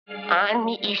I'm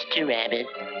the Easter rabbit,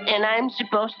 and I'm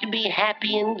supposed to be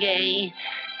happy and gay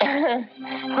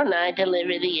when I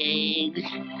deliver the eggs.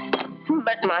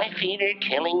 But my feet are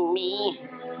killing me.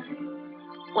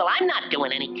 Well, I'm not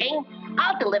doing anything.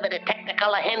 I'll deliver the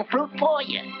Technicolor hen fruit for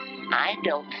you. I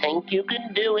don't think you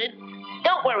can do it.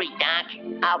 Don't worry, Doc.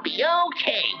 I'll be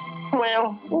okay.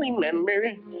 Well,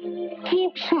 remember,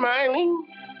 keep smiling.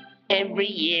 Every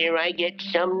year I get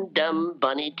some dumb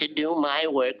bunny to do my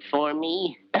work for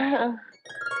me.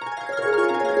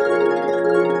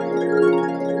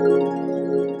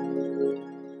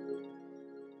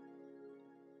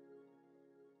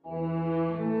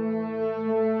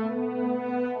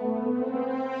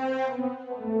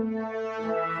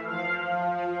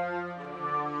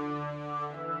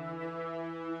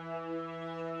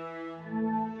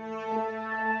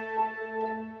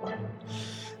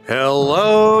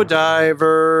 Hello,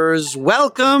 divers.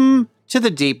 Welcome to the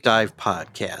Deep Dive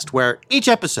Podcast, where each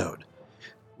episode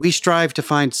we strive to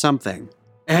find something,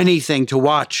 anything to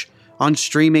watch on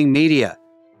streaming media.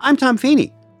 I'm Tom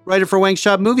Feeney, writer for Wang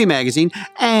Shop Movie Magazine,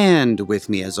 and with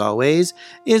me, as always,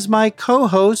 is my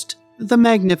co-host, the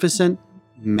magnificent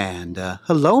Manda.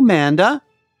 Hello, Manda.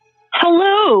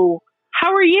 Hello.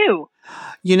 How are you?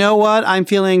 You know what? I'm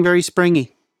feeling very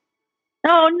springy.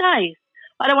 Oh, nice.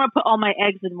 I don't want to put all my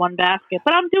eggs in one basket,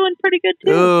 but I'm doing pretty good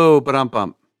too. Oh, but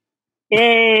bump.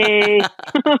 Yay.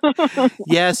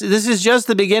 Yes, this is just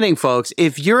the beginning, folks.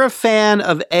 If you're a fan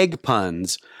of egg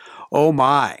puns, oh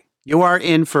my, you are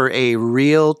in for a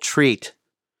real treat.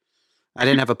 I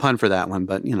didn't have a pun for that one,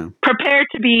 but you know. Prepare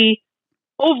to be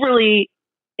overly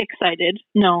excited.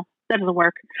 No, that doesn't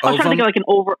work. I was trying to think of like an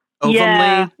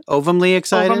Ovumly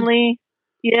excited? Ovumly.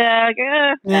 Yeah.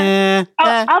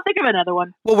 I'll think of another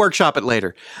one. We'll workshop it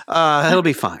later. It'll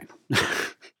be fine.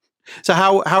 So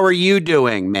how are you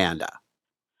doing, Manda?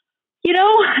 You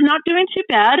know, not doing too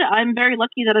bad. I'm very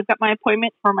lucky that I've got my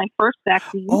appointment for my first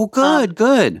vaccine. Oh,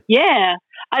 good. Yeah.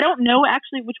 I don't know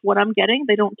actually which one I'm getting.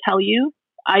 They don't tell you.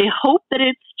 I hope that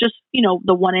it's just,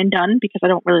 the one and done because I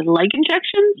don't really like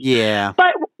injections. Yeah.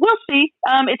 But we'll see.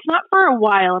 It's not for a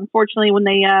while, unfortunately, when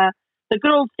they, the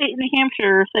good old state of New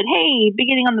Hampshire said, hey,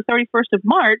 beginning on the 31st of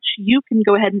March, you can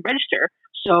go ahead and register.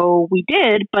 So we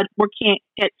did, but we can't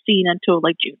get seen until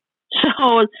like June.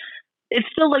 So it's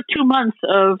still like 2 months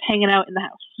of hanging out in the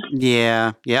house.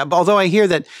 Yeah. Although I hear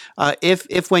that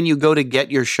if when you go to get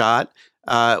your shot,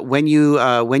 when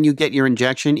you get your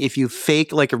injection, if you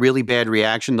fake like a really bad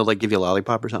reaction, they'll like give you a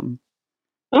lollipop or something.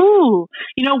 Ooh,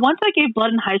 once I gave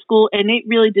blood in high school, and it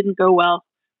really didn't go well.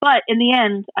 But in the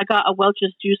end, I got a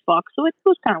Welch's juice box, so it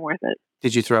was kind of worth it.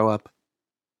 Did you throw up?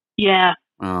 Yeah.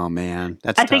 Oh man,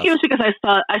 that's I tough. think it was because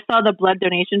I saw the blood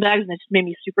donation bags, and it just made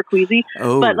me super queasy.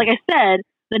 Oh. But like I said,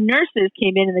 the nurses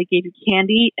came in and they gave you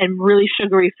candy and really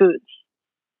sugary foods,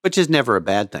 which is never a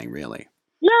bad thing, really.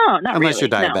 No, not unless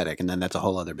really, you're diabetic, and then that's a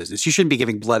whole other business. You shouldn't be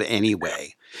giving blood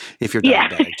anyway if you're diabetic. Yeah,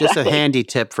 exactly. Just a handy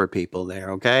tip for people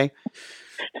there, okay?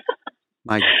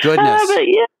 My goodness. But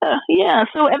yeah.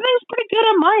 So everything's pretty good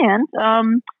on my end. How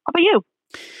about you?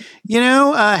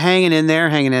 Hanging in there.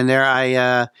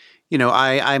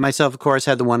 I myself, of course,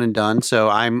 had the one and done. So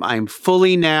I'm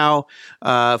fully now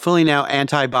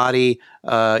antibody,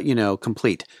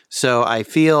 complete. So I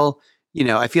feel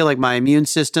like my immune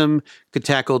system could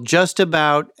tackle just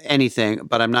about anything,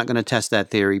 but I'm not going to test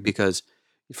that theory because,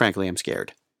 frankly, I'm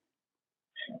scared.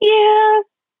 Yeah.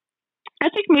 I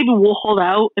think maybe we'll hold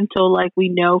out until we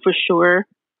know for sure.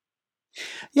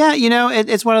 Yeah,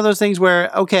 it's one of those things where,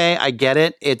 okay, I get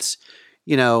it. It's,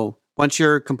 once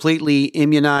you're completely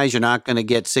immunized, you're not going to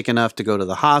get sick enough to go to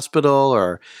the hospital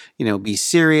or, be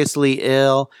seriously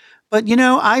ill. But,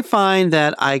 I find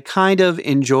that I kind of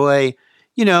enjoy,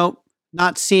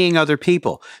 not seeing other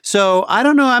people. So I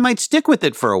don't know. I might stick with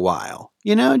it for a while,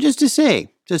 just to see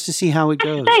how it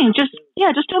goes.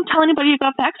 Just don't tell anybody you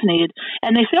got vaccinated.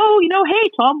 And they say, oh, hey,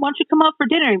 Tom, why don't you come out for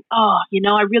dinner? Oh,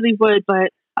 I really would, but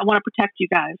I want to protect you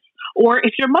guys. Or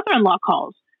if your mother-in-law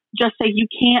calls, just say you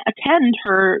can't attend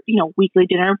her, weekly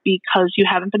dinner because you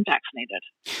haven't been vaccinated.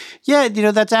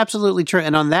 Yeah, that's absolutely true.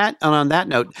 And on that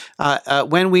note,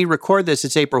 when we record this,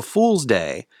 it's April Fool's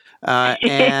Day.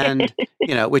 And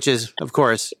which is, of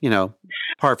course,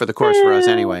 par for the course for us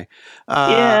anyway.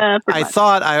 I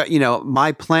thought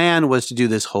my plan was to do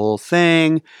this whole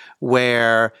thing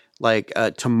where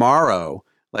tomorrow,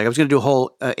 I was going to do a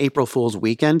whole April Fool's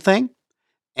weekend thing.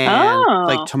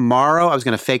 And tomorrow I was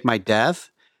going to fake my death.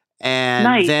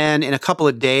 And then in a couple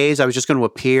of days, I was just going to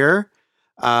appear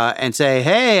and say,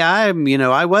 hey, I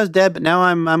was dead, but now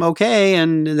I'm okay.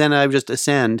 And then I would just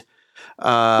ascend.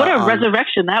 What a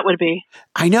resurrection that would be.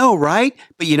 I know, right?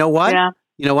 But you know what? Yeah.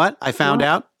 You know what? I found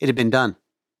out it had been done.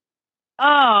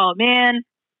 Oh, man.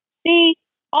 See,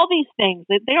 all these things,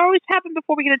 they always happen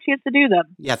before we get a chance to do them.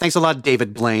 Yeah, thanks a lot,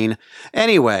 David Blaine.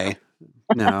 Anyway,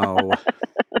 no.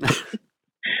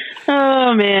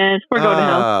 Oh, man. We're going to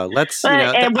hell. Let's,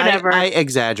 and whatever. I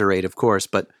exaggerate, of course,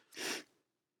 but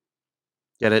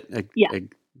get it? Yeah.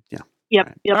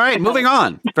 Yep. All right, moving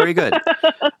on. Very good.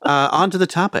 On to the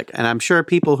topic. And I'm sure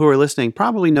people who are listening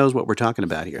probably knows what we're talking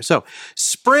about here. So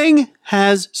spring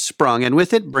has sprung, and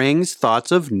with it brings thoughts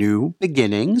of new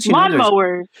beginnings.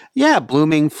 Lawnmowers. Yeah,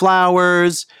 blooming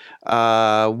flowers,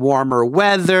 warmer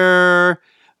weather,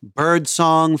 bird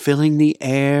song filling the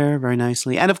air very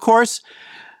nicely. And of course,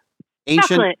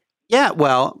 ancient. Chocolate. Yeah,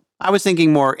 well, I was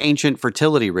thinking more ancient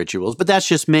fertility rituals, but that's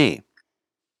just me.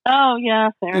 Oh, yeah,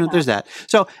 fair enough. There's that.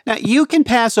 So now you can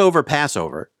pass over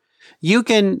Passover. You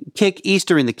can kick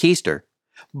Easter in the keister,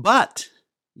 but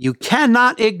you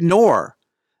cannot ignore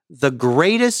the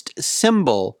greatest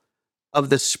symbol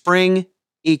of the spring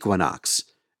equinox.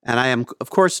 And I am, of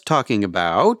course, talking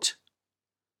about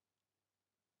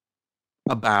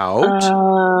Good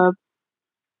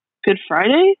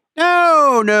Friday?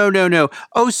 No.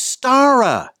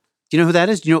 Ostara. Do you know who that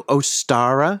is? Do you know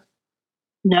Ostara?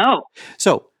 No.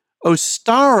 So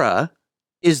Ostara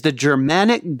is the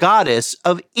Germanic goddess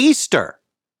of Easter.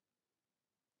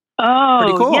 Oh,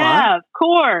 pretty cool, yeah, huh? Of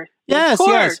course.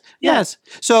 Yes.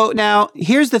 So now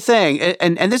here's the thing,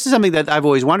 and this is something that I've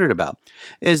always wondered about,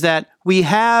 is that we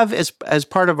have as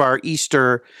part of our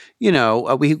Easter,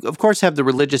 we of course have the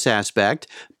religious aspect,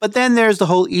 but then there's the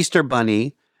whole Easter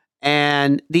bunny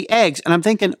and the eggs. And I'm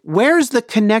thinking, where's the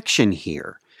connection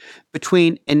here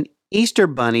between an Easter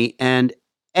bunny and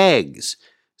eggs?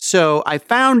 So I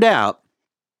found out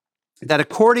that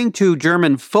according to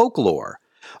German folklore,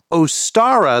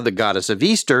 Ostara, the goddess of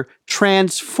Easter,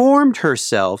 transformed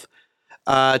herself.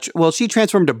 She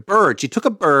transformed a bird. She took a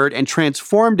bird and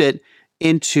transformed it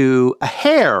into a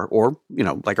hare, or,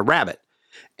 like a rabbit.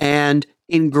 And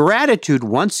in gratitude,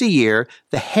 once a year,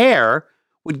 the hare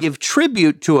would give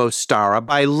tribute to Ostara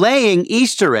by laying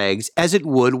Easter eggs as it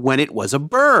would when it was a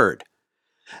bird.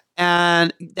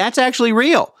 And that's actually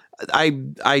real.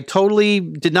 I totally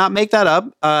did not make that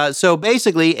up. So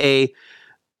basically, a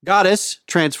goddess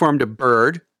transformed a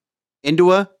bird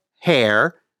into a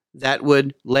hare that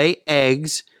would lay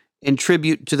eggs in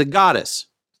tribute to the goddess.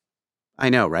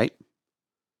 I know, right?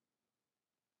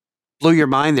 Blew your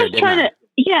mind there, didn't I?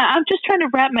 I'm just trying to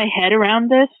wrap my head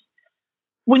around this.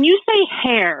 When you say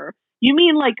hare, you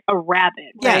mean like a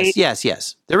rabbit, right? Yes.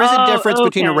 There is a difference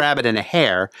between a rabbit and a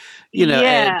hare.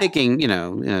 Picking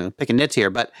nits here,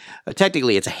 but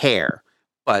technically it's a hare,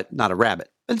 but not a rabbit.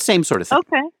 But the same sort of thing.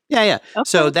 Okay. Yeah. Okay.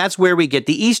 So that's where we get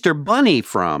the Easter bunny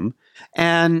from,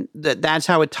 and that's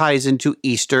how it ties into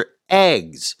Easter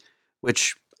eggs,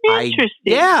 which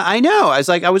interesting. I know. I was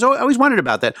like, I always wondered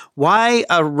about that. Why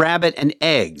a rabbit and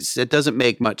eggs? It doesn't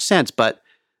make much sense, but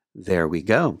there we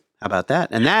go. How about that?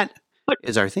 And that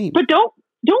is our theme. But don't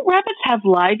rabbits have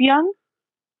live young?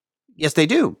 Yes, they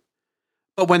do.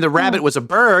 But when the rabbit was a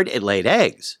bird, it laid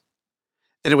eggs.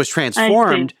 Then it was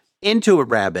transformed into a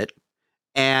rabbit,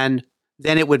 and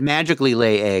then it would magically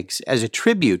lay eggs as a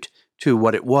tribute to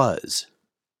what it was.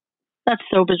 That's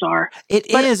so bizarre. It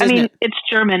is, isn't it? It's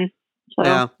German.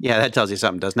 So. Yeah, that tells you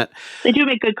something, doesn't it? They do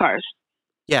make good cars.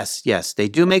 Yes, they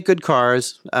do make good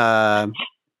cars.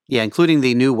 Including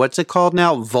the new, what's it called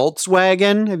now?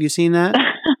 Volkswagen. Have you seen that?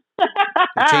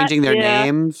 They're changing their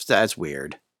names. That's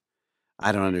weird.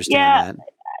 I don't understand that.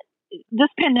 This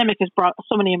pandemic has brought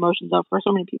so many emotions up for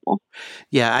so many people.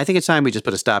 Yeah, I think it's time we just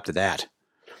put a stop to that.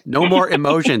 No more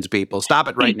emotions, people. Stop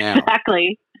it right now.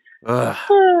 Exactly.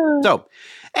 So,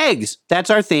 eggs. That's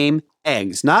our theme.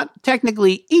 Eggs. Not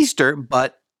technically Easter,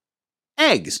 but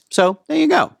eggs. So, there you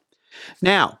go.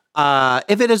 Now,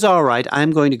 if it is all right,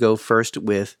 I'm going to go first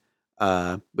with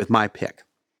my pick.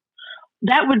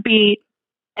 That would be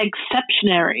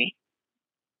exceptionary.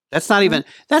 That's not even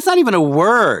a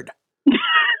word.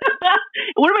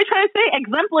 What am I trying to say?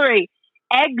 Exemplary.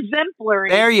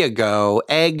 There you go.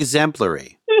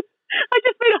 Exemplary. I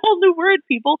just made a whole new word,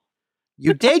 people.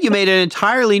 You did. You made an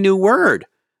entirely new word.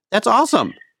 That's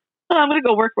awesome. I'm going to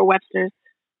go work for Webster's.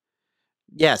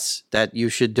 Yes, that you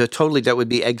should totally. That would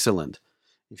be excellent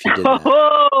if you did that.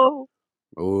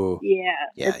 Oh, yeah.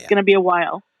 It's going to be a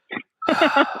while.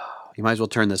 You might as well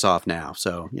turn this off now.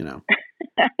 So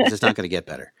this is not going to get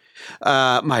better.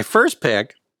 My first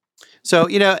pick. So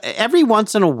every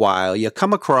once in a while you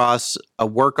come across a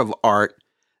work of art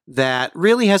that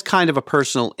really has kind of a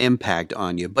personal impact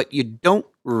on you, but you don't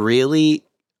really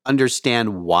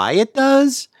understand why it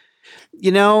does.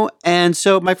 And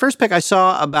so my first pick I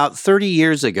saw about 30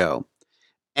 years ago,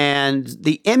 and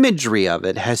the imagery of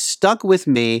it has stuck with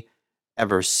me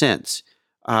ever since.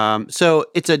 So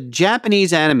it's a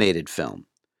Japanese animated film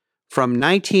from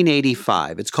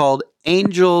 1985. It's called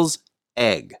Angel's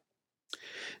Egg.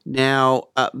 Now,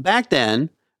 back then,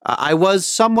 I was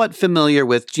somewhat familiar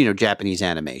with, Japanese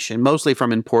animation, mostly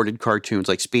from imported cartoons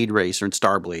like Speed Racer and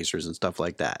Star Blazers and stuff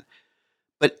like that.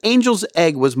 But Angel's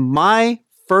Egg was my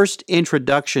first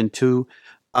introduction to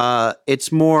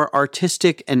its more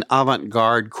artistic and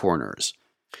avant-garde corners.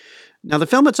 Now, the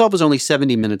film itself is only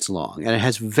 70 minutes long, and it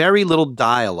has very little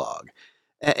dialogue.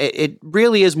 It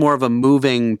really is more of a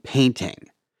moving painting.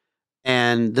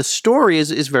 And the story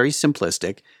is very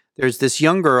simplistic. There's this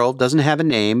young girl, doesn't have a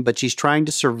name, but she's trying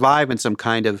to survive in some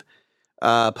kind of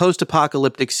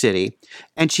post-apocalyptic city,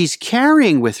 and she's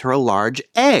carrying with her a large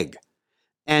egg,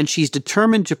 and she's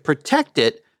determined to protect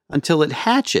it until it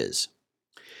hatches.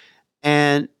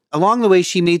 And along the way,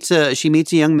 she meets a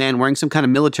young man wearing some kind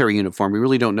of military uniform. We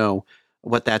really don't know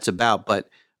what that's about, but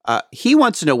he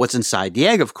wants to know what's inside the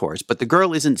egg, of course, but the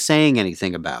girl isn't saying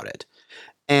anything about it.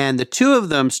 And the two of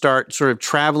them start sort of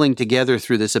traveling together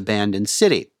through this abandoned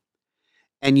city.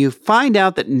 And you find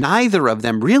out that neither of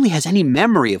them really has any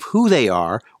memory of who they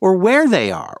are or where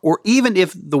they are, or even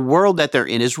if the world that they're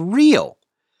in is real.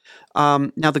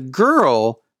 Now, the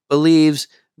girl believes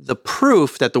the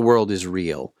proof that the world is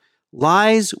real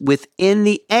lies within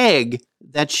the egg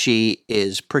that she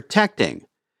is protecting.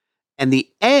 And the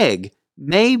egg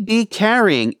may be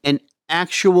carrying an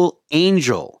actual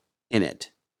angel in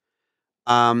it.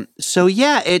 So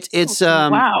yeah, it's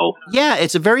wow. Yeah,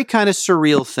 it's a very kind of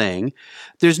surreal thing.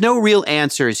 There's no real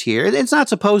answers here. It's not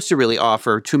supposed to really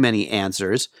offer too many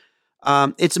answers.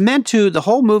 The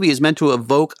whole movie is meant to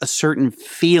evoke a certain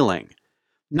feeling,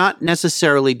 not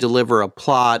necessarily deliver a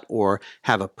plot or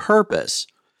have a purpose.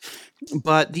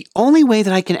 But the only way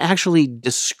that I can actually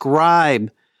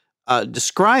describe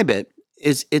it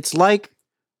is it's like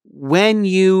when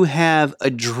you have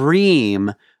a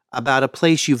dream about a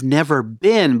place you've never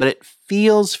been, but it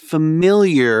feels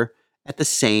familiar at the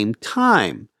same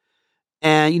time.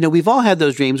 And, we've all had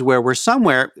those dreams where we're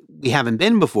somewhere we haven't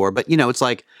been before, but, it's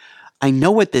like, I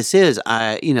know what this is.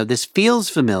 This feels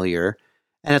familiar,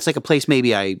 and it's like a place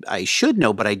maybe I should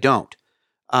know, but I don't.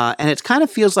 And it kind of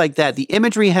feels like that. The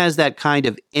imagery has that kind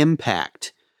of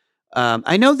impact.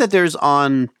 I know that there's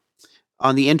on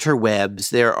the interwebs,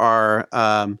 there are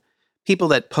people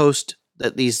that post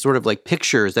that these sort of like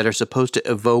pictures that are supposed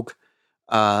to evoke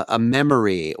a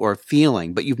memory or a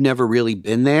feeling, but you've never really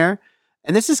been there.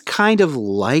 And this is kind of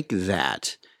like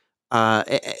that.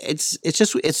 It's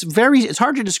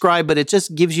hard to describe, but it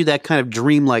just gives you that kind of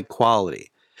dreamlike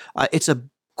quality. It's a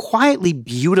quietly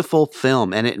beautiful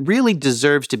film, and it really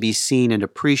deserves to be seen and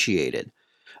appreciated.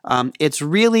 It's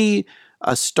really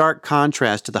a stark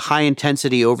contrast to the high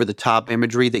intensity, over the top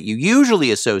imagery that you usually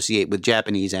associate with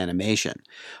Japanese animation.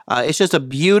 It's just a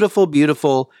beautiful,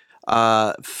 beautiful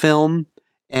film,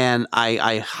 and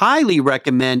I highly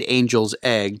recommend Angel's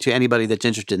Egg to anybody that's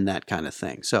interested in that kind of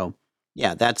thing. So,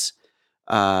 yeah, that's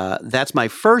my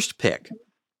first pick.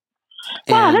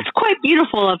 Wow, And that's quite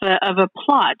beautiful of a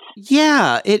plot.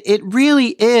 yeah, it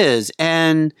really is,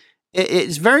 and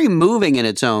it's very moving in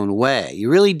its own way. You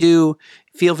really do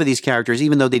feel for these characters,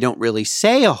 even though they don't really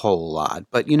say a whole lot.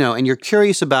 But and you're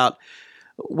curious about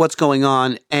what's going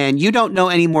on, and you don't know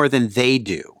any more than they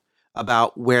do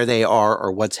about where they are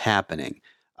or what's happening.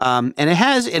 And it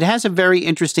has a very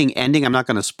interesting ending. I'm not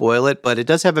going to spoil it, but it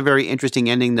does have a very interesting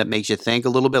ending that makes you think a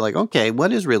little bit like, okay,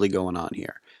 what is really going on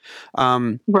here?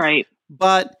 Right.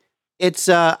 But it's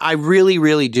I really,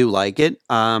 really do like it.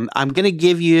 I'm going to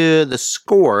give you the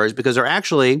scores because there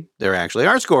actually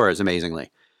are scores, amazingly.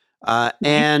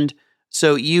 And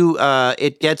so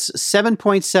it gets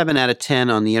 7.7 out of 10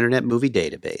 on the Internet Movie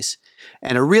Database,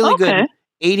 and a really good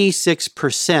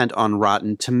 86% on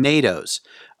Rotten Tomatoes.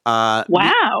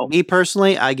 Wow. Me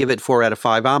personally, I give it 4 out of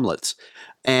 5 omelets.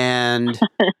 And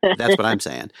that's what I'm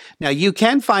saying. Now, you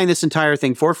can find this entire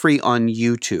thing for free on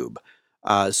YouTube.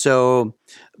 So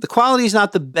the quality is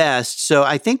not the best. So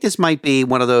I think this might be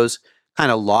one of those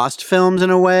kind of lost films in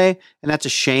a way, and that's a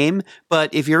shame.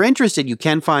 But if you're interested, you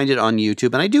can find it on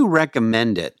YouTube, and I do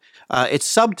recommend it.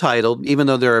 It's subtitled, even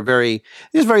though there's very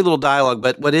little dialogue,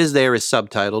 but what is there is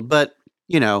subtitled. But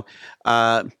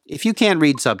if you can't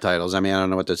read subtitles, I mean, I don't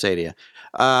know what to say to you.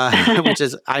 Which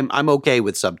is, I'm okay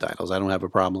with subtitles. I don't have a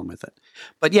problem with it.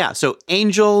 But yeah, so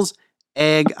Angel's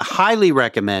Egg, highly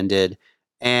recommended.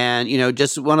 And,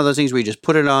 just one of those things where you just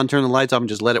put it on, turn the lights off, and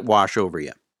just let it wash over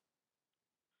you.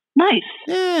 Nice.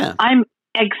 Yeah. I'm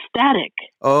Ecstatic.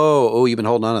 Oh, you've been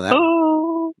holding on to that.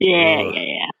 Oh, yeah.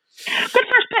 Good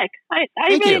first pick. I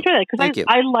really enjoy that because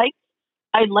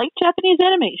I like Japanese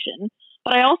animation,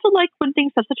 but I also like when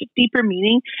things have such a deeper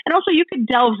meaning, and also you could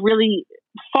delve really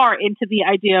far into the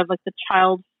idea of like the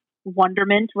child's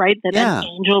wonderment, right? That an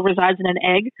angel resides in an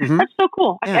egg. Mm-hmm. That's so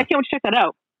cool. I can't wait to check that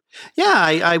out.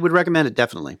 Yeah, I would recommend it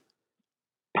definitely.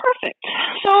 Perfect.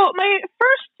 So my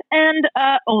first and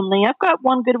only, I've got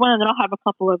one good one, and then I'll have a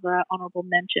couple of honorable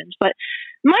mentions. But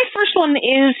my first one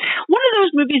is one of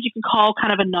those movies you can call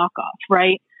kind of a knockoff,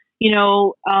 right? You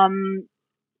know, a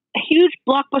huge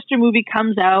blockbuster movie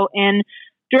comes out, and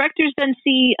directors then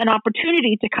see an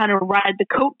opportunity to kind of ride the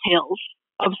coattails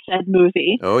of said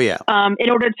movie. Oh, yeah. In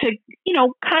order to,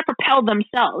 kind of propel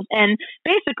themselves. And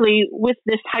basically, with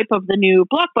this hype of the new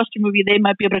blockbuster movie, they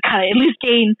might be able to kind of at least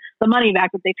gain the money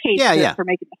back that they paid for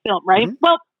making the film, right? Mm-hmm.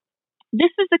 Well, this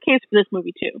is the case for this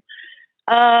movie, too.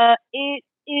 It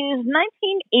is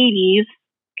 1980s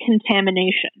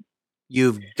Contamination.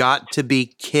 You've got to be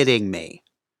kidding me.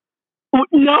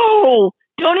 No!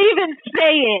 Don't even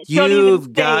say it!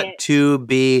 You've got to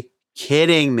be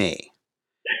kidding me.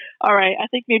 All right, I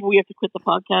think maybe we have to quit the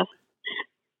podcast.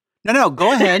 No,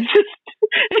 go ahead.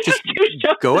 Just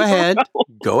go ahead.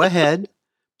 Go ahead.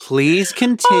 Please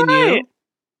continue. Right.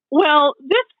 Well,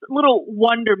 this little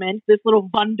wonderment, as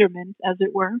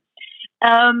it were,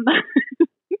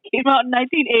 came out in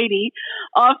 1980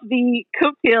 off the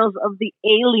coattails of the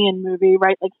Alien movie,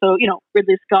 right? Like, so,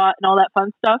 Ridley Scott and all that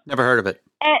fun stuff. Never heard of it.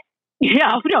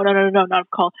 Yeah, no, not a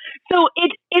call. So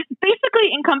it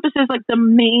basically encompasses like the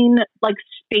main like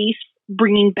space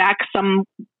bringing back some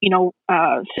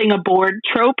thing aboard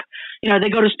trope. They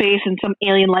go to space and some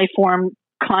alien life form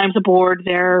climbs aboard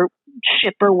their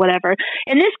ship or whatever.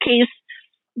 In this case,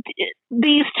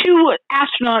 these two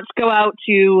astronauts go out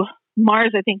to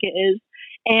Mars, I think it is,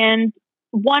 and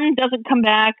one doesn't come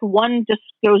back. One just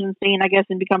goes insane, I guess,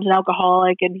 and becomes an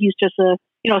alcoholic, and he's just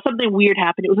something weird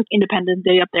happened. It was like Independence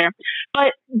Day up there.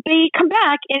 But they come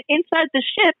back, and inside the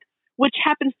ship, which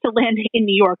happens to land in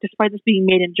New York, despite this being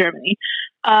made in Germany,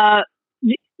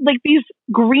 like these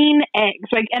green eggs,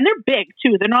 like, and they're big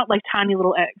too. They're not like tiny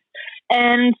little eggs.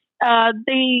 And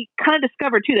they kind of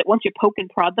discover too that once you poke and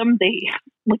prod them, they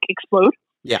like explode.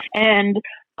 Yeah. And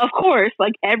of course,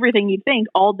 like everything you'd think,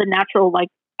 all the natural, like,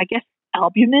 I guess,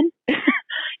 albumin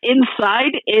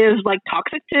inside is like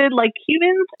toxic to like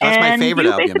humans. That's and my favorite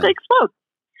albumin. Basically explode.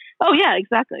 Oh yeah,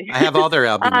 exactly. I have all their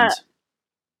albumins.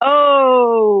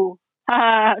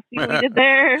 See what we did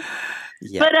there?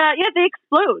 Yeah. But they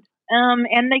explode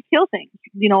and they kill things,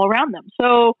 around them.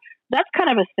 So that's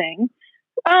kind of a thing.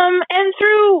 And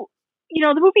through,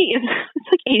 the movie is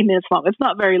it's like 80 minutes long. It's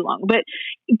not very long, but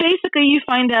basically you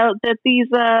find out that these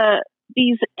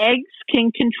eggs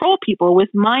can control people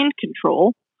with mind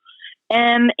control.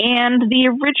 And the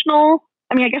original,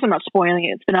 I mean, I guess I'm not spoiling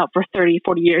it. It's been out for 30,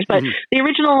 40 years, but the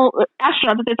original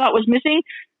astronaut that they thought was missing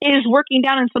is working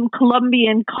down in some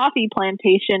Colombian coffee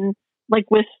plantation, like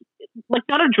with, like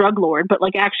not a drug lord, but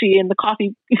like actually in the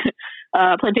coffee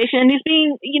plantation. And he's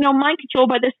being, mind controlled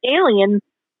by this alien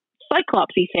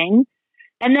cyclopsy thing.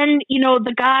 And then,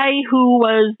 the guy who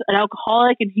was an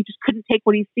alcoholic and he just couldn't take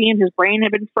what he's seen, his brain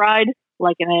had been fried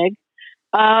like an egg.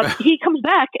 He comes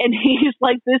back and he's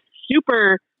like this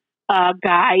super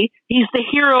guy. He's the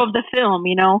hero of the film,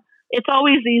 It's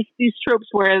always these tropes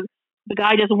where the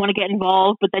guy doesn't want to get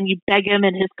involved, but then you beg him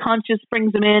and his conscience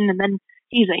brings him in and then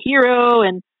he's a hero.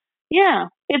 And yeah,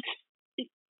 it's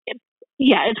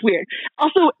weird.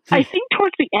 Also, I think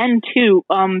towards the end too,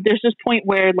 there's this point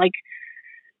where like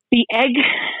the egg,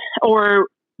 or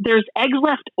there's eggs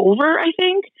left over, I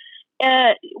think.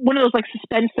 One of those like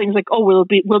suspense things, like, oh, will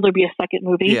there be a second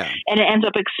movie? Yeah. And it ends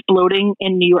up exploding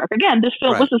in New York. Again, this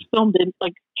is filmed in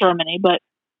like Germany, but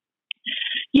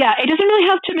yeah, it doesn't really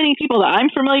have too many people that I'm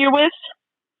familiar with.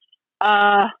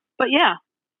 But yeah,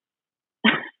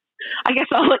 I guess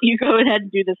I'll let you go ahead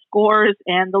and do the scores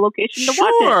and the location to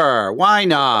watch it. Sure, why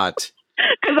not?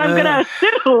 Because I'm going to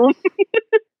assume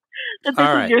that this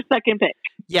is your second pick.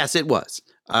 Yes, it was.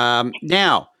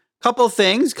 Now, couple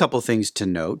things to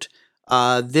note.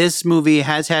 This movie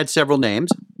has had several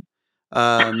names.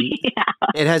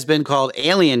 It has been called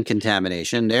Alien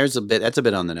Contamination. That's a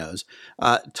bit on the nose.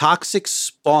 Toxic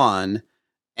Spawn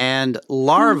and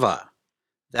Larva.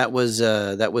 That was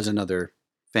another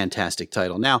fantastic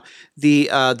title. Now, the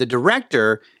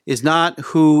director is not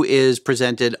who is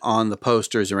presented on the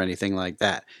posters or anything like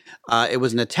that. It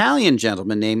was an Italian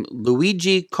gentleman named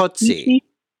Luigi Cozzi.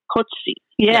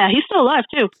 Yeah, he's still alive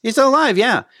too. He's still alive,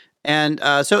 yeah. And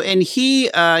he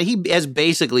has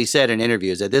basically said in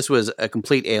interviews that this was a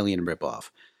complete Alien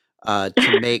ripoff.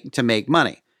 to make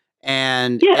money.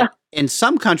 And Yeah. in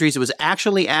some countries, it was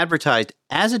actually advertised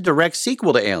as a direct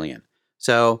sequel to Alien.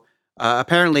 So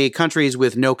apparently, countries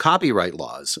with no copyright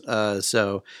laws.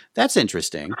 So that's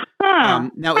interesting.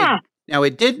 Now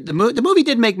it did the movie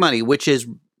did make money, which is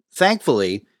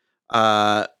thankfully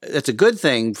that's a good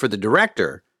thing for the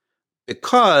director,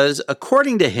 because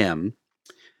according to him,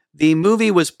 the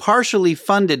movie was partially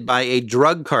funded by a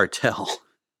drug cartel.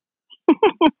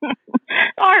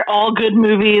 Aren't all good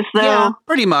movies, though? Yeah,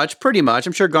 pretty much.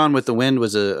 I'm sure Gone with the Wind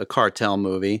was a cartel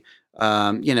movie.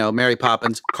 Mary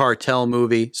Poppins, cartel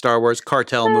movie. Star Wars,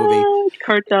 cartel movie.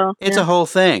 Cartel. It's a whole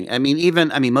thing. I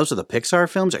mean, most of the Pixar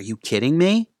films, are you kidding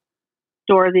me?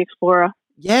 Dora the Explorer.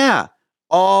 Yeah.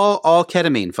 All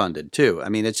ketamine funded, too. I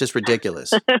mean, it's just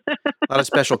ridiculous. A lot of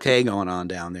Special K going on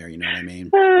down there, you know what I mean?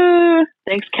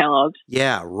 Thanks, Kellogg's.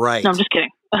 Yeah, right. No, I'm just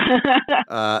kidding.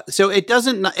 So it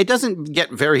doesn't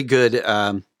get very good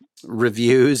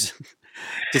reviews,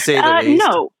 to say the least.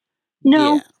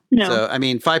 No. So, I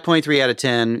mean, 5.3 out of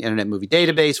 10, Internet Movie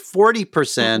Database,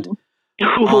 40%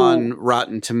 on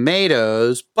Rotten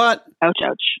Tomatoes. But ouch.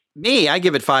 Me, I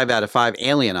give it 5 out of 5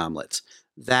 Alien omelets.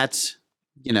 That's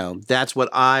what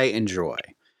I enjoy.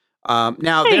 Now,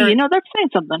 that's saying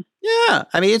something. Yeah,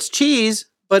 I mean, it's cheese,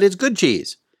 but it's good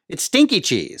cheese. It's stinky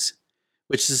cheese,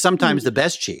 which is sometimes the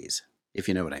best cheese, if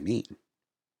you know what I mean.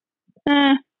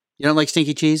 You don't like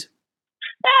stinky cheese?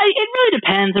 It really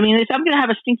depends. I mean, if I'm going to have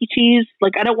a stinky cheese,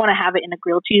 like, I don't want to have it in a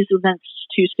grilled cheese because then it's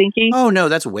too stinky. Oh, no,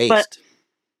 that's waste. But,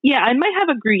 yeah, I might have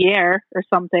a Gruyere or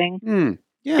something.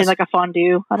 Yes. In like a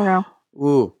fondue. I don't know.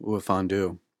 Ooh, a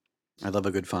fondue. I love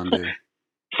a good fondue.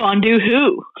 Fondue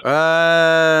who?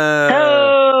 That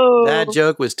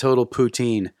joke was total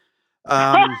poutine.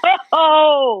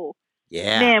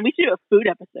 Yeah. Man, we should do a food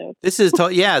episode. This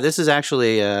is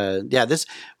actually this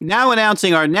now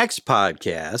announcing our next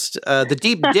podcast, the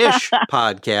Deep Dish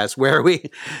podcast, where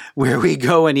we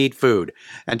go and eat food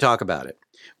and talk about it.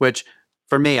 Which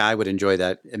for me, I would enjoy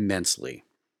that immensely.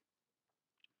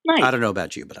 Nice. I don't know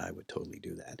about you, but I would totally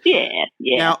do that. Yeah.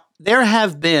 Now, there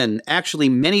have been actually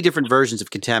many different versions of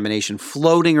contamination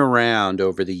floating around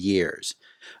over the years.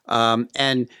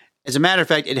 And as a matter of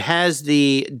fact, it has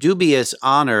the dubious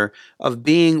honor of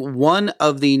being one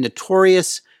of the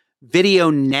notorious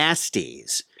video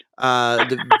nasties.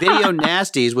 The video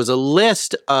nasties was a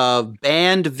list of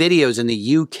banned videos in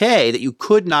the UK that you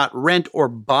could not rent or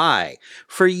buy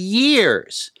for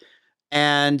years.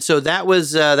 And so that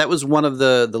was one of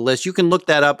the lists. You can look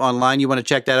that up online. You want to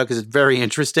check that out because it's very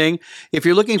interesting. If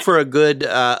you're looking for a good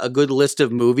list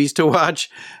of movies to watch,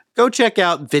 go check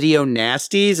out Video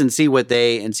Nasties and see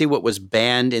what was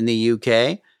banned in the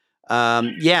UK.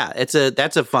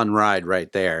 That's a fun ride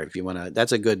right there. If you want to,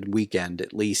 that's a good weekend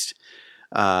at least.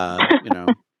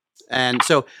 And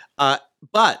so,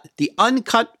 but the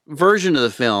uncut version of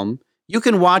the film, you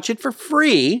can watch it for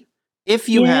free if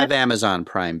you have Amazon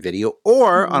Prime Video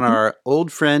or on our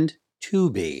old friend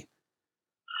Tubi.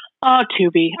 Oh,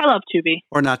 Tubi. I love Tubi.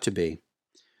 Or not to be.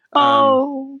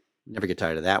 Never get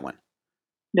tired of that one.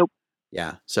 Nope.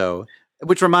 Yeah. So,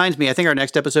 which reminds me, I think our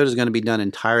next episode is going to be done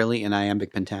entirely in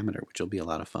iambic pentameter, which will be a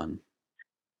lot of fun.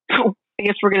 I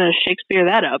guess we're going to Shakespeare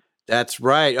that up. That's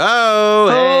right.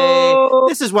 Hey.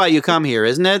 This is why you come here,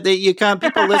 isn't it?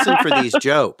 People listen for these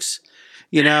jokes.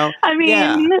 I mean,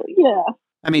 yeah.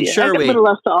 I mean, I got a little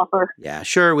less to offer. Yeah,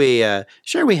 sure we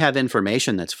have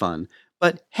information that's fun,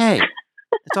 but hey,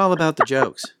 it's all about the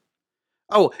jokes.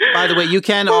 Oh, by the way, you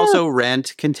can also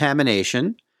rent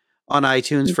Contamination on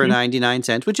iTunes for 99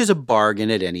 cents, which is a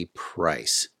bargain at any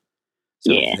price.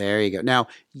 So there you go. Now,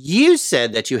 you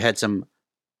said that you had some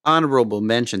honorable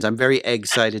mentions. I'm very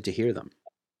excited to hear them.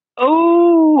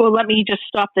 Oh, well, let me just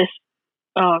stop this.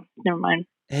 Oh, never mind.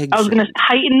 I was going to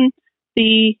heighten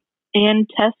the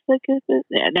antithesis.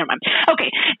 Yeah, never mind.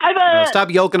 Okay, stop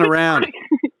yoking around.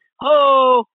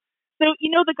 So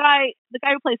the guy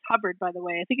who plays Hubbard, by the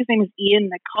way, I think his name is Ian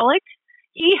McCulloch.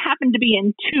 He happened to be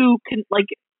in two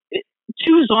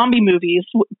zombie movies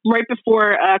right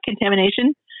before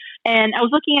Contamination, and I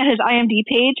was looking at his IMDb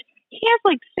page. He has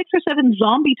like 6 or 7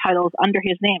 zombie titles under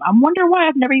his name. I wonder why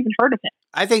I've never even heard of him.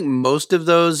 I think most of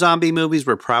those zombie movies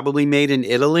were probably made in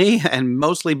Italy and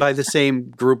mostly by the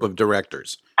same group of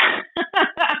directors.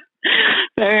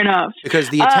 Fair enough. Because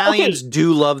the Italians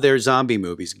do love their zombie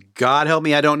movies. God help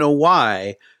me, I don't know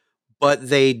why, but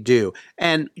they do.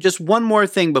 And just one more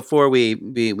thing before we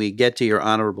get to your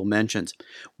honorable mentions.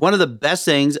 One of the best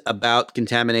things about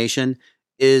Contamination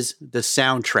is the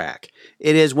soundtrack.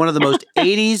 It is one of the most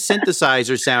 80s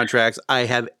synthesizer soundtracks I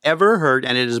have ever heard,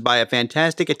 and it is by a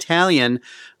fantastic Italian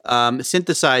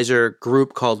synthesizer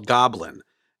group called Goblin.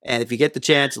 And if you get the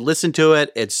chance, listen to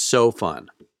it. It's so fun.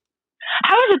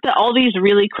 How is it that all these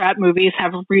really crap movies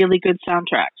have really good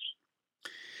soundtracks?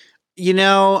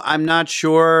 I'm not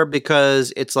sure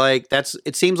because it's like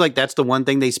it seems like that's the one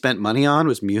thing they spent money on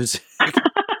was music.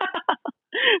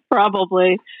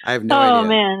 Probably. I have no idea. Oh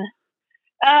man.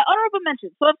 Honorable mention.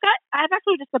 So I've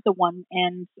actually just got the one,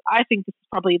 and I think this is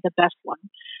probably the best one.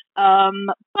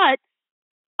 But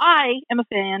I am a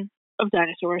fan of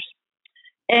dinosaurs,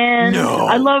 and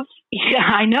I love. Yeah,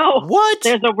 I know. What?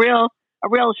 There's a real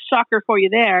shocker for you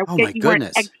there. Oh my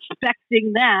goodness! Weren't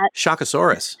expecting that.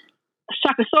 Shockosaurus.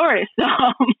 Shockosaurus.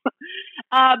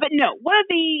 But no, one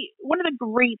of the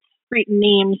great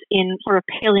names in sort of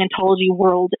paleontology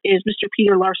world is Mr.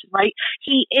 Peter Larson, right?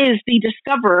 He is the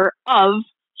discoverer of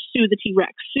Sue the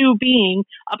T-Rex. Sue being,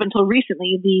 up until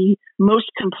recently, the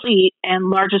most complete and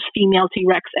largest female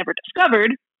T-Rex ever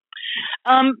discovered.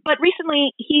 But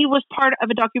recently, he was part of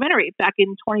a documentary back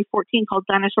in 2014 called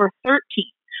Dinosaur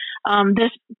 13.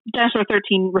 This Dinosaur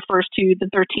 13 refers to the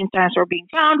 13th dinosaur being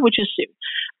found, which is Sue.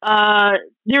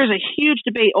 There's a huge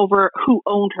debate over who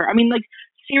owned her. I mean, like,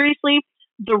 seriously,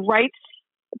 the rights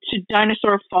to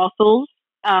dinosaur fossils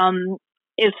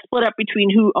is split up between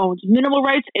who owns mineral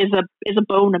rights. Is a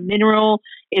bone a mineral?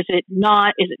 Is it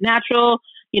not? Is it natural?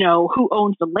 Who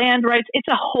owns the land rights? It's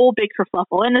a whole big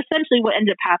kerfuffle. And essentially what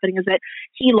ended up happening is that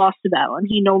he lost the battle and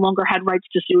he no longer had rights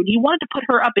to Sue. And he wanted to put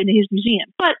her up in his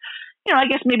museum. But, I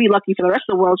guess maybe lucky for the rest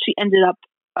of the world, she ended up,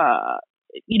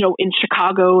 in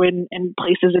Chicago and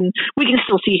places, and we can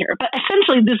still see her. But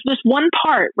essentially there's this one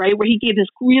part, right, where he gave this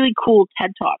really cool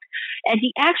TED Talk. And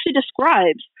he actually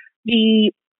describes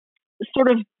the sort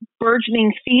of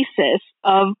burgeoning thesis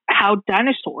of how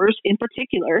dinosaurs in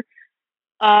particular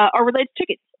are related to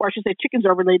chickens, or I should say chickens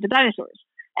are related to dinosaurs.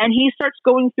 And he starts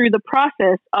going through the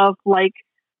process of like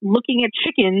looking at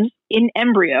chickens in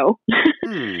embryo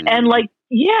and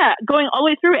going all the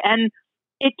way through it. And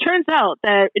it turns out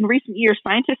that in recent years,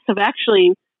 scientists have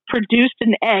actually produced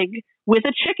an egg with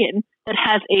a chicken that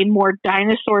has a more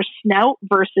dinosaur snout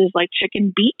versus like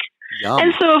chicken beak. Yum.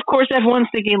 And so, of course, everyone's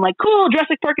thinking like, cool,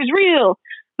 Jurassic Park is real.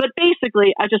 But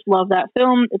basically, I just love that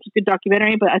film. It's a good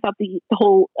documentary, but I thought the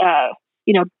whole,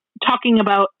 talking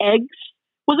about eggs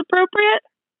was appropriate.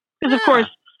 Because, of course,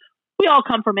 we all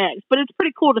come from eggs. But it's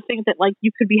pretty cool to think that, like,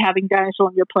 you could be having dinosaur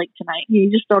on your plate tonight. You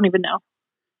just don't even know.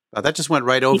 Oh, that just went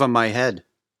right over my head.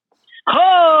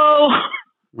 Oh!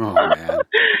 Oh, man.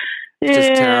 It's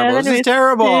just terrible. This is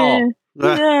terrible.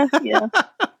 Yeah.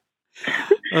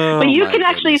 But you can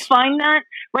actually find that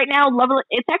right now.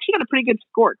 It's actually got a pretty good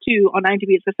score too on IMDb.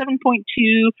 It's a 7.2.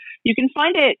 You can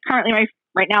find it currently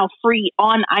right now free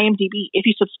on IMDb if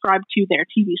you subscribe to their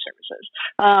TV services.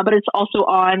 But it's also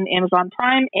on Amazon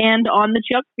Prime and on the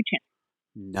Geography Channel.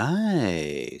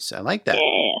 Nice. I like that.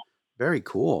 Yeah. Very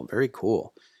cool. Very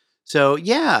cool. So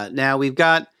yeah, now we've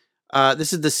got.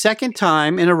 This is the second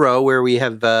time in a row where we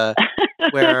have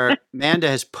where Manda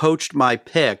has poached my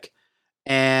pick.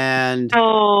 And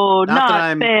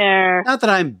not fair. Not that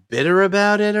I'm bitter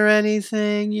about it or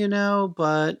anything,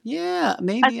 but yeah,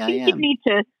 maybe I am. You need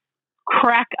to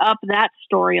crack up that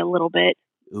story a little bit.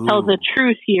 Ooh. Tell the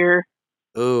truth here.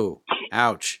 Ooh,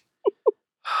 ouch.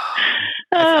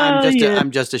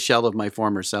 I'm just a shell of my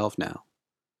former self now.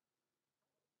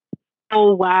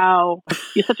 Oh, wow.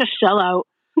 You're such a sellout.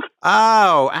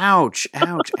 Oh, ouch,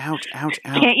 ouch, ouch, ouch,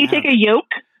 ouch. Can't you take a yoke?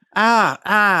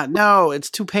 No,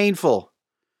 it's too painful.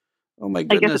 Oh my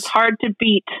goodness. I guess it's hard to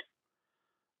beat.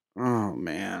 Oh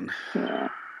man. Yeah.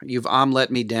 You've omelet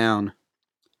me down.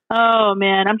 Oh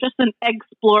man, I'm just an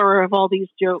explorer of all these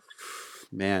jokes.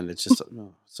 Man, it's just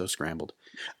so scrambled.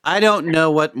 I don't know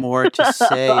what more to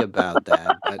say about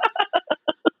that, but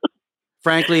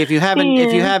frankly, if you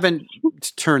haven't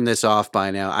turned this off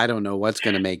by now, I don't know what's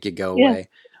going to make you go away.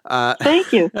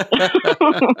 Thank you.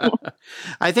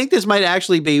 I think this might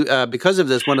actually be because of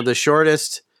this one of the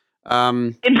shortest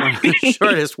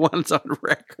shortest ones on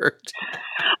record.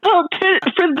 Well,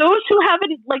 for those who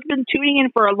haven't been tuning in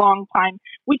for a long time,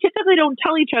 we typically don't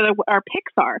tell each other what our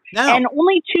picks are. No. And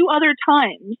only two other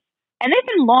times, and they've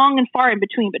been long and far in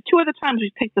between, but two other times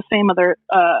we've picked the same other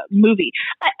movie.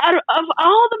 Out of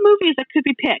all the movies that could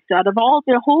be picked, out of all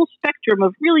the whole spectrum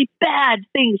of really bad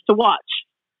things to watch,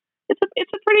 it's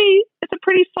a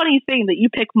pretty funny thing that you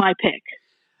pick my pick.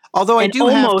 Although I do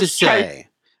have to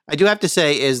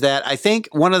say is that I think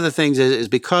one of the things is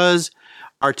because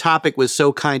our topic was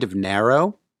so kind of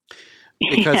narrow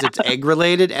because it's egg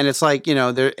related, and it's like,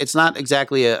 it's not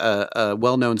exactly a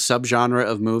well-known subgenre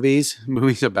of movies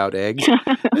about eggs.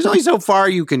 There's only so far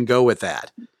you can go with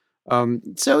that.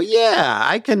 So yeah,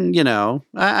 I can,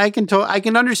 I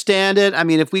can understand it. I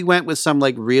mean, if we went with some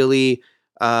like really,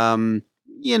 kind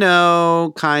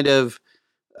of,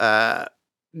 uh,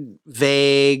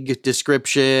 vague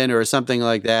description or something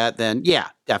like that, then yeah,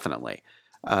 definitely.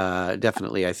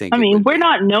 Definitely, I think I it mean, would we're be.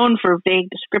 not known for vague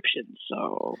descriptions,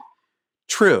 so.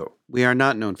 True. We are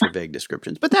not known for vague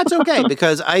descriptions, but that's okay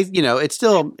because it's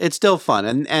still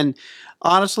fun. And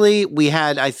honestly, we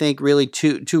had, I think, really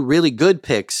two really good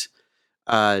picks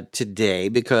today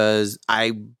because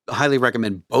I highly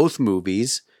recommend both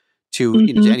movies to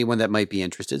to anyone that might be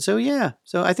interested. So yeah,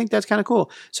 so I think that's kind of cool.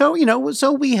 So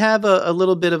so we have a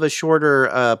little bit of a shorter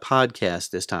podcast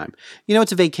this time.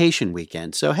 It's a vacation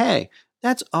weekend, so hey,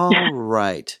 that's all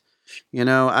right.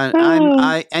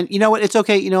 And you know what? It's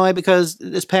okay. Because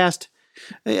this past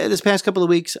couple of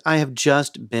weeks, I have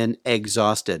just been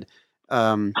exhausted. See,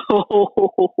 I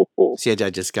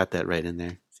just got that right in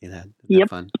there. See that? Isn't that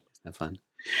fun? Isn't that fun?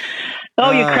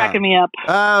 Oh, you're cracking me up.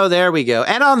 Oh, there we go.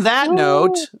 And on that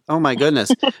note, oh my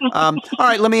goodness. All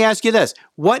right, let me ask you this.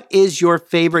 What is your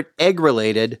favorite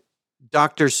egg-related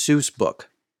Dr. Seuss book?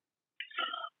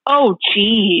 Oh,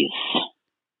 geez.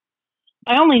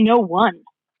 I only know one,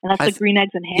 and that's the Green Eggs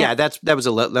and Ham. Yeah, that was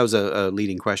a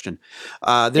leading question.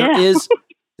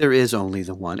 There is only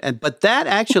the one. But that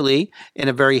actually, in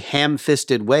a very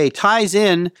ham-fisted way, ties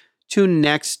in to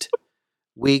next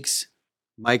week's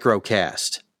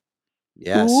microcast.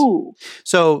 Yes. Ooh.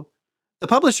 So the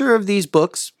publisher of these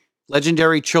books,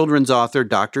 legendary children's author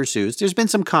Dr. Seuss, there's been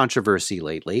some controversy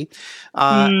lately.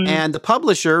 And the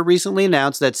publisher recently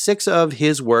announced that 6 of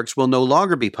his works will no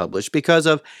longer be published because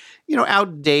of,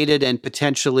 outdated and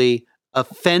potentially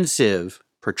offensive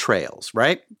portrayals,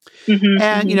 right?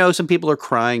 And, some people are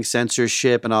crying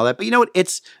censorship and all that. But you know what?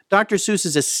 It's Dr.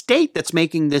 Seuss's estate that's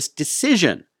making this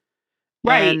decision.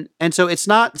 Right. And so it's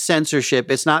not censorship.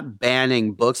 It's not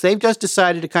banning books. They've just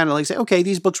decided to kind of like say, okay,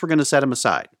 these books, we're going to set them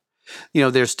aside.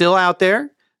 They're still out there.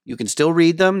 You can still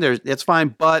read them. That's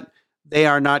fine. But they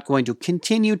are not going to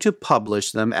continue to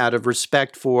publish them out of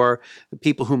respect for the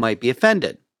people who might be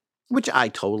offended, which I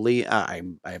totally, I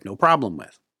have no problem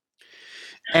with.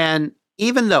 And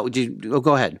even though,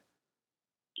 go ahead.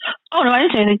 Oh, no, I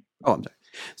didn't say anything. Oh, I'm sorry.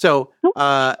 So,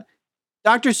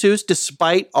 Dr. Seuss,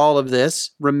 despite all of this,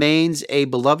 remains a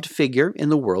beloved figure in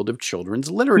the world of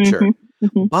children's literature.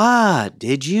 But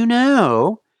did you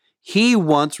know he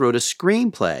once wrote a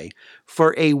screenplay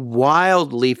for a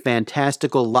wildly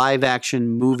fantastical live-action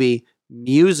movie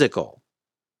musical?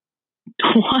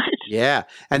 What? Yeah,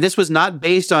 and this was not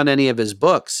based on any of his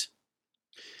books.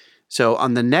 So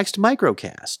on the next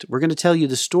microcast, we're going to tell you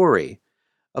the story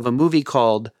of a movie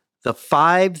called The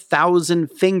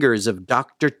 5,000 Fingers of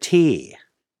Dr. T.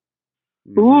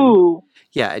 Ooh.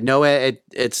 Yeah, no,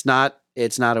 it's not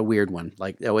a weird one.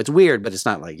 Like, it's weird, but it's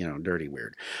not like, dirty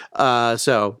weird.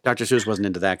 So Dr. Seuss wasn't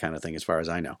into that kind of thing as far as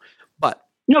I know. But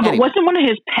anyway. Wasn't one of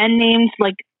his pen names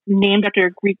like named after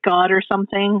a Greek god or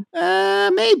something?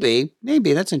 Maybe.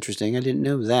 That's interesting. I didn't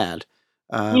know that.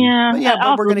 But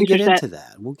we're going to get into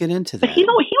that. We'll get into that. But he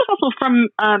was also from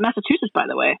Massachusetts, by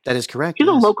the way. That is correct. He's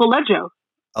a local legend.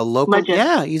 A local legend.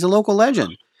 Yeah, he's a local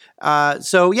legend.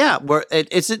 It's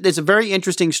a very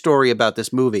interesting story about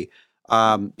this movie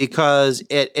because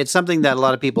it's something that a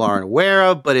lot of people aren't aware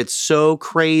of, but it's so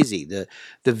crazy. The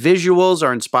visuals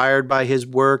are inspired by his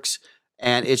works,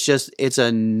 and it's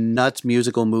a nuts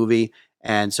musical movie.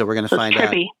 And so we're going to find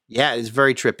out. Yeah, it's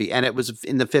very trippy, and it was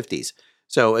in the 50s.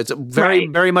 So it's very,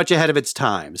 very much ahead of its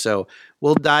time. So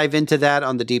we'll dive into that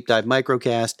on the Deep Dive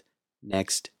Microcast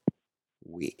next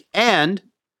week. And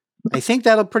I think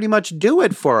that'll pretty much do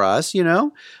it for us,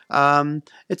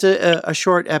 It's a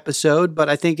short episode, but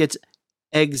I think it's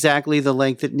exactly the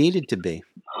length it needed to be.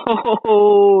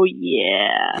 Oh,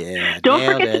 yeah. Don't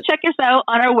forget to check us out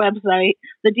on our website,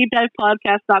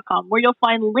 thedeepdivepodcast.com, where you'll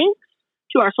find links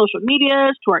to our social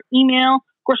medias, to our email.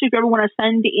 Of course, if you ever want to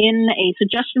send in a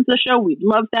suggestion for the show, we'd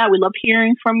love that. We love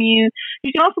hearing from you.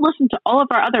 You can also listen to all of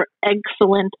our other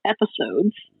excellent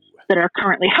episodes that are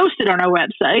currently hosted on our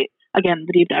website. Again,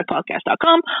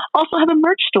 thedeepdivepodcast.com. Also have a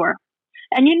merch store.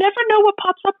 And you never know what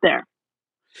pops up there.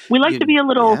 We like to be a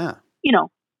little,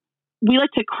 we like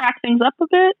to crack things up a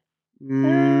bit.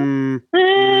 No,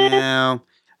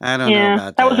 I don't know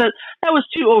about that. That was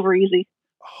too over easy.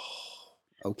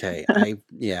 Okay. That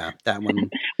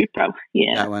one.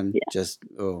 That one just,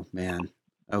 oh man.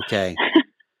 Okay.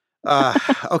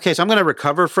 Okay. So I'm going to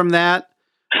recover from that.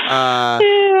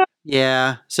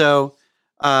 Yeah. So,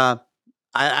 I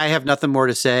have nothing more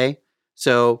to say.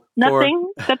 So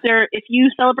nothing except if you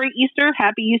celebrate Easter,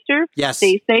 happy Easter. Yes.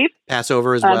 Stay safe.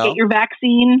 Passover as well. Get your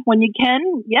vaccine when you can.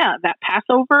 Yeah. That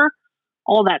Passover.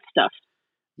 all that stuff.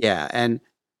 Yeah, and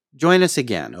join us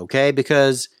again, okay?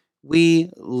 Because we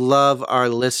love our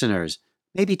listeners.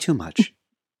 Maybe too much.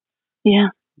 Yeah,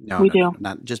 No, we no, do.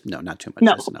 no, not too much.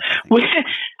 No, Just enough, I think.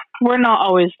 we're not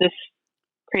always this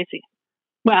crazy.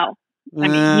 Well, I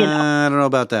mean, I don't know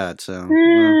about that. So, all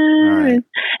right.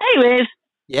 Anyways,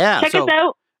 Yeah. check us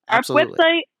out. Absolutely. Our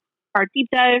website, our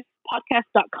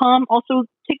deepdivepodcast.com. Also,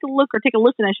 take a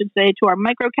listen, I should say, to our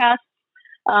microcasts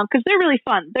because they're really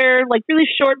fun. They're like really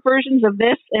short versions of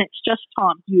this, and it's just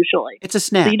Tom usually. It's a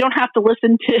snack. So you don't have to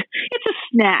listen to. It's a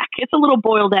snack. It's a little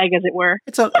boiled egg, as it were.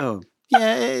 It's a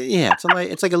yeah.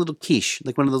 It's like a little quiche,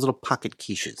 like one of those little pocket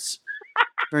quiches.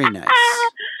 Very nice.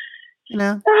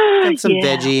 Got some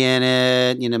veggie in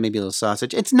it. Maybe a little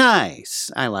sausage. It's nice.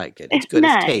 I like it. It's good.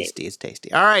 Nice. It's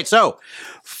tasty. All right. So,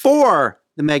 for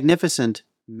the magnificent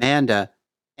Manda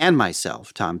and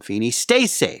myself, Tom Feeney, stay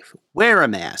safe. Wear a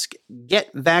mask.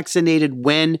 Get vaccinated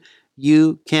when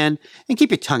you can, and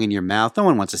keep your tongue in your mouth. No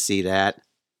one wants to see that.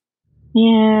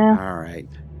 Yeah. All right.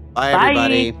 Bye.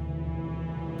 Everybody.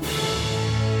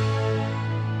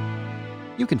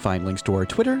 You can find links to our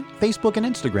Twitter, Facebook, and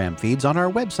Instagram feeds on our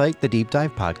website,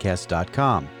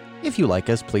 thedeepdivepodcast.com. If you like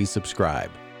us, please subscribe.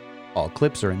 All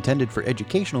clips are intended for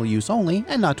educational use only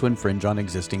and not to infringe on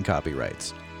existing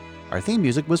copyrights. Our theme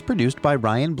music was produced by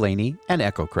Ryan Blaney and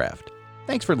EchoCraft.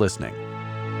 Thanks for listening.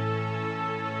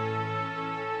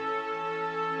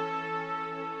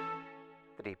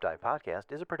 The Deep Dive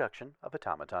Podcast is a production of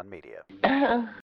Automaton Media.